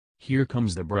Here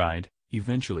comes the bride,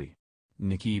 eventually.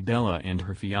 Nikki Bella and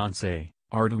her fiancé,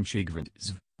 Artem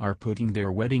Chigvintsev, are putting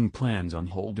their wedding plans on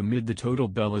hold amid the Total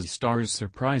Bella's star's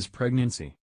surprise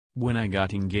pregnancy. When I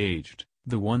got engaged,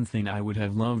 the one thing I would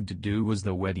have loved to do was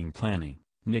the wedding planning,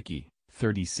 Nikki,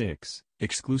 36,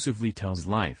 exclusively tells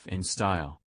Life and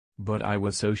Style. But I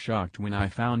was so shocked when I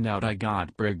found out I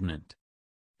got pregnant.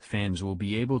 Fans will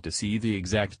be able to see the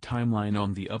exact timeline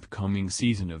on the upcoming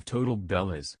season of Total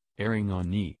Bellas, airing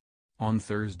on E! On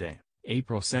Thursday,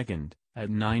 April 2nd,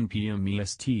 at 9 p.m.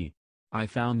 EST. I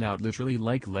found out literally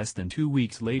like less than 2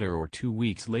 weeks later or 2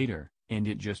 weeks later, and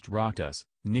it just rocked us,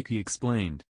 Nikki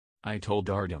explained. I told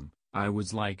Artem, I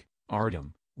was like,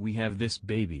 Artem, we have this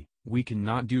baby, we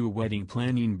cannot do wedding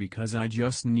planning because I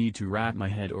just need to wrap my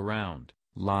head around,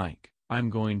 like,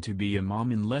 I'm going to be a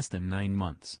mom in less than 9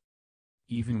 months.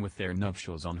 Even with their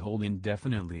nuptials on hold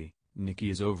indefinitely,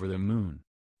 Nikki is over the moon.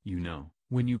 You know,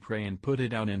 when you pray and put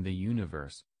it out in the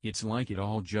universe, it's like it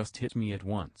all just hit me at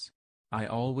once. I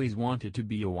always wanted to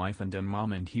be a wife and a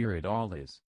mom, and here it all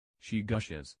is. She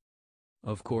gushes.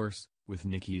 Of course, with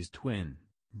Nikki's twin,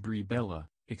 Bella,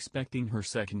 expecting her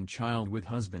second child with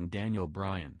husband Daniel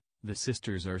Bryan, the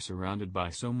sisters are surrounded by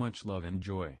so much love and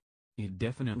joy. It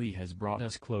definitely has brought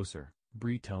us closer,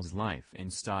 Brie tells Life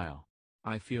and Style.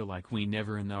 I feel like we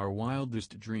never in our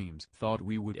wildest dreams thought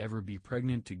we would ever be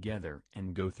pregnant together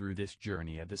and go through this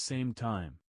journey at the same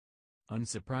time.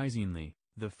 Unsurprisingly,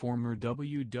 the former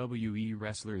WWE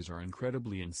wrestlers are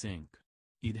incredibly in sync.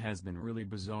 It has been really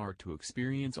bizarre to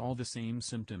experience all the same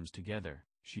symptoms together,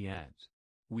 she adds.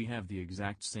 We have the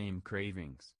exact same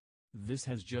cravings. This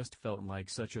has just felt like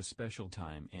such a special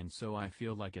time, and so I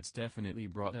feel like it's definitely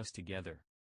brought us together.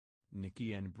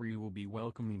 Nikki and Brie will be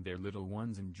welcoming their little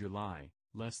ones in July,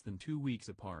 less than 2 weeks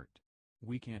apart.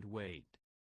 We can't wait.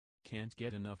 Can't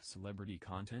get enough celebrity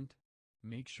content?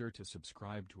 Make sure to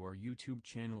subscribe to our YouTube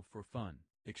channel for fun,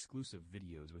 exclusive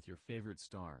videos with your favorite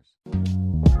stars.